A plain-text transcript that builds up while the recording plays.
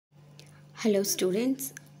Hello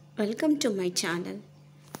students, welcome to my channel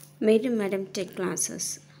Mary Madam Tech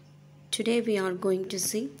Classes. Today we are going to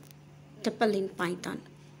see tuple in Python.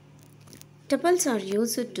 Tuples are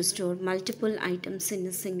used to store multiple items in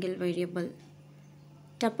a single variable.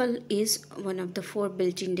 Tuple is one of the 4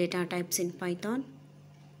 built-in data types in Python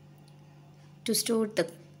to store the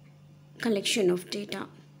collection of data.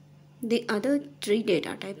 The other 3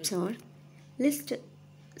 data types are list,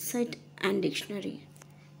 set and dictionary.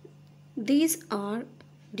 These are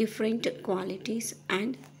different qualities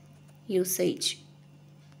and usage.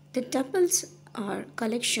 The tuples are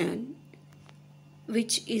collection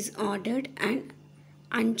which is ordered and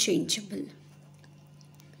unchangeable.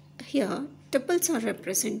 Here, tuples are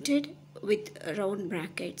represented with round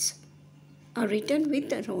brackets or written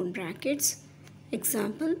with round brackets.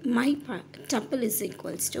 Example, my tuple is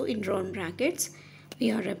equals to, in round brackets,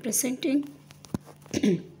 we are representing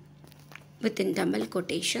within double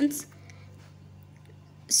quotations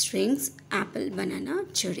strings apple, banana,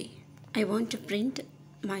 cherry. I want to print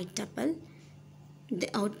my tuple. The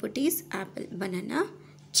output is apple, banana,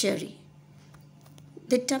 cherry.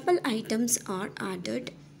 The tuple items are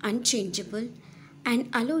ordered, unchangeable, and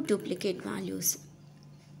allow duplicate values.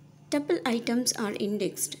 Tuple items are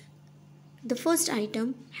indexed. The first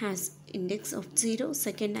item has index of 0,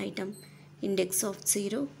 second item index of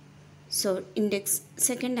 0, so index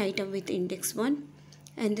second item with index 1,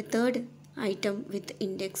 and the third item with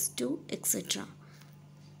index 2, etc.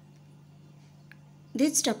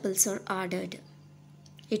 These tuples are ordered.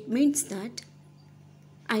 It means that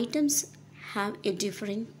items have a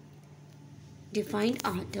different defined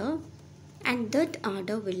order and that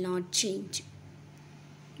order will not change.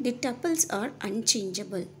 The tuples are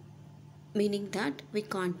unchangeable, meaning that we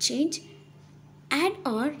can't change, add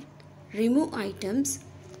or remove items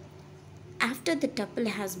after the tuple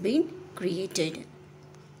has been created.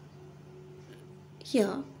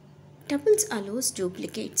 Here, tuples allows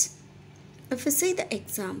duplicates. If we see the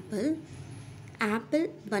example, apple,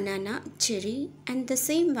 banana, cherry and the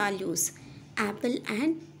same values, apple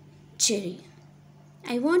and cherry.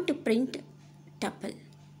 I want to print tuple.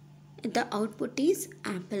 The output is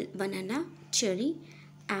apple, banana, cherry,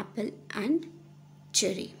 apple and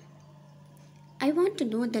cherry. I want to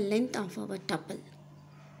know the length of our tuple.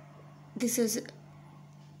 This is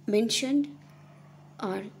mentioned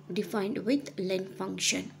or defined with len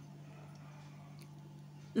function.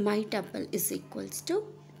 My tuple is equals to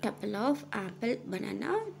tuple of apple,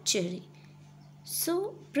 banana, cherry.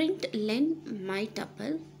 So print len my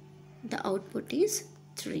tuple. The output is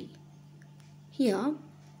 3. Here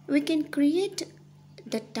we can create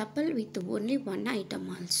the tuple with only one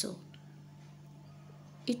item also.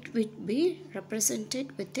 It will be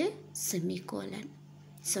represented with a semicolon.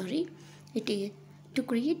 It is to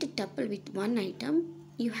create a tuple with one item,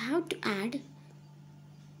 you have to add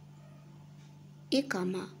a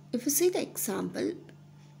comma. If you see the example,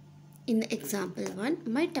 in the example 1,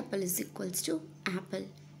 my tuple is equals to apple.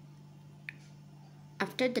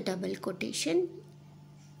 After the double quotation,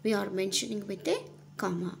 we are mentioning with a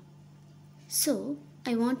comma. So,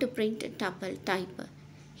 I want to print a tuple type.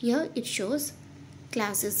 Here it shows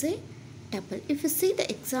class is a tuple. If you see the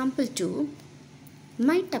example 2,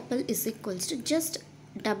 my tuple is equals to just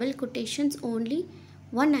double quotations, only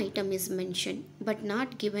one item is mentioned but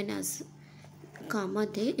not given as comma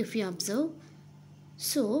there if you observe.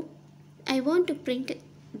 So I want to print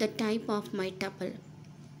the type of my tuple.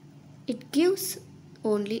 It gives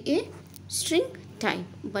only a string type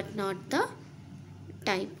but not the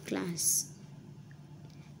type class.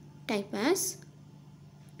 Type as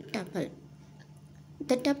tuple.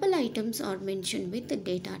 The tuple items are mentioned with the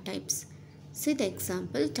data types. See the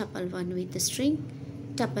example, tuple 1 with the string,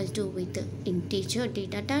 tuple 2 with the integer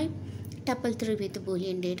data type, tuple 3 with the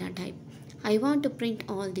boolean data type. I want to print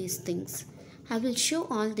all these things. I will show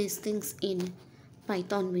all these things in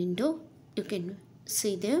Python window. You can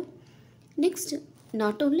see there. Next,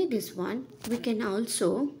 not only this one, we can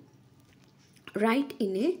also write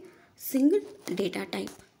in a single data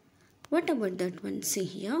type. What about that one? See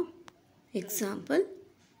here. Example,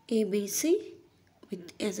 ABC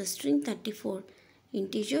with as a string 34,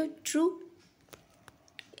 integer true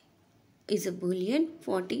is a boolean,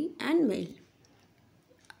 40 and male.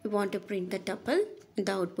 We want to print the tuple.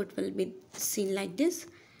 The output will be seen like this.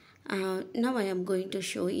 Now I am going to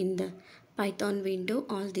show in the Python window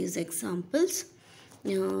all these examples.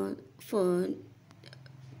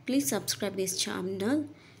 Please subscribe this channel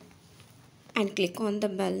and click on the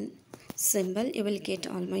bell symbol. You will get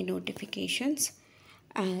all my notifications.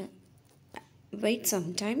 Wait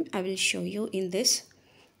some time. I will show you in this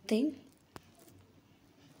thing.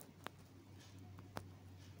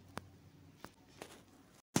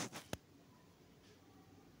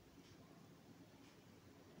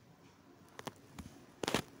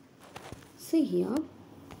 See here,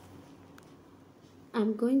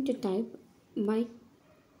 I'm going to type my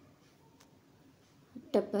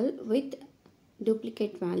tuple with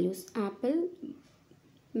duplicate values: apple,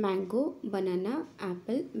 mango, banana,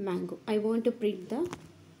 apple, mango. I want to print the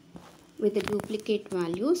with the duplicate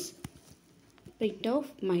values. Print of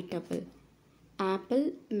my tuple: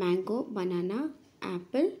 apple, mango, banana,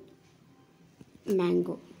 apple,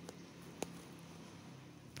 mango.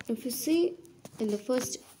 If you see in the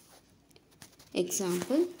first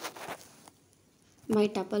example, my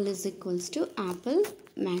tuple is equals to apple,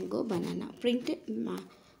 mango, banana. Print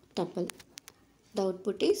tuple. The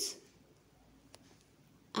output is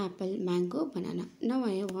apple, mango, banana. Now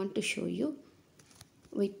I want to show you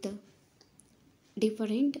with the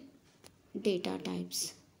different data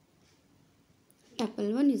types.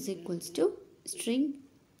 Tuple 1 is equals to string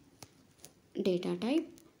data type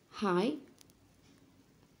hi,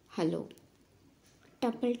 hello.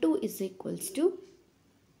 Tuple 2 is equals to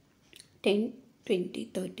 10, 20,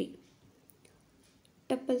 30.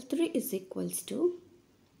 Tuple 3 is equals to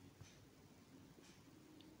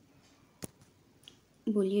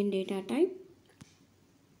Boolean data type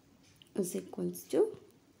is equals to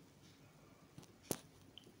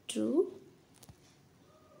true,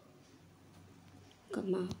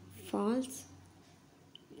 comma, false,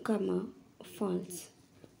 comma, false.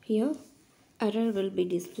 Here error will be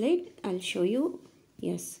displayed. I'll show you.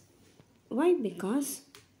 Yes. Why? Because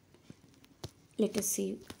let us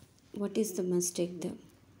see what is the mistake there.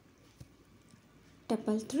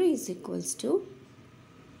 Tuple 3 is equals to,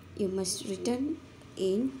 you must return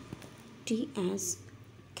in T as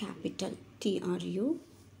capital TRU,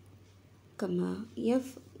 comma,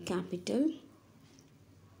 F capital,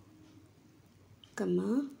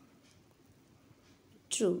 comma,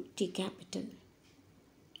 true T capital.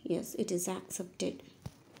 Yes, it is accepted.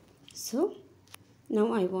 So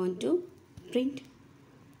now I want to print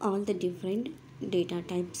all the different data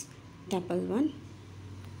types. Tuple 1,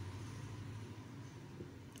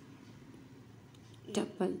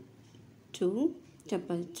 tuple 2,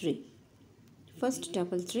 tuple 3. First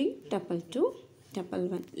tuple 3, tuple 2, tuple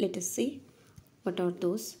 1. Let us see what are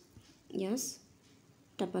those. Yes,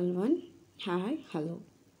 tuple 1, hi, hello.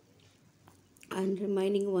 And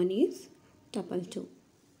remaining one is tuple 2.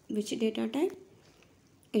 Which data type?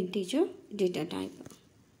 Integer data type.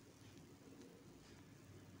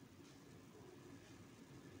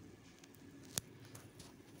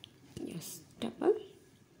 Yes, tuple.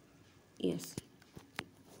 Yes.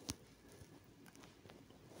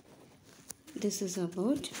 This is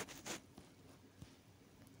about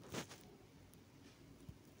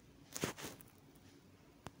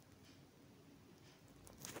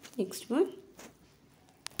next one.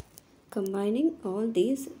 Combining all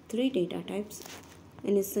these three data types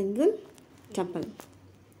in a single tuple.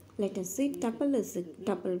 Let us say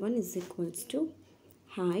tuple 1 is equals to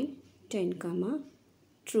hi, 10, comma,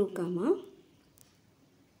 true, comma,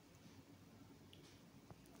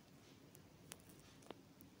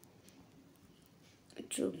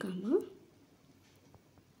 true, comma,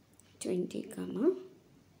 20, comma,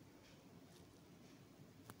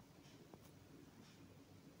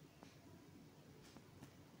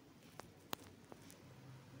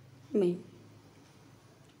 main.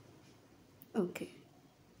 Okay,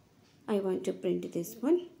 I want to print this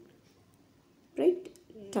one. Print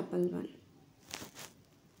tuple 1.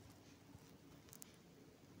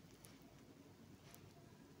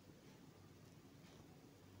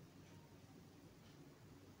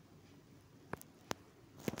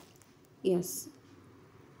 Yes.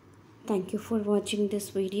 Thank you for watching this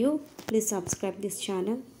video. Please subscribe this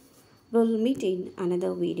channel. We'll meet in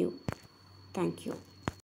another video. Thank you.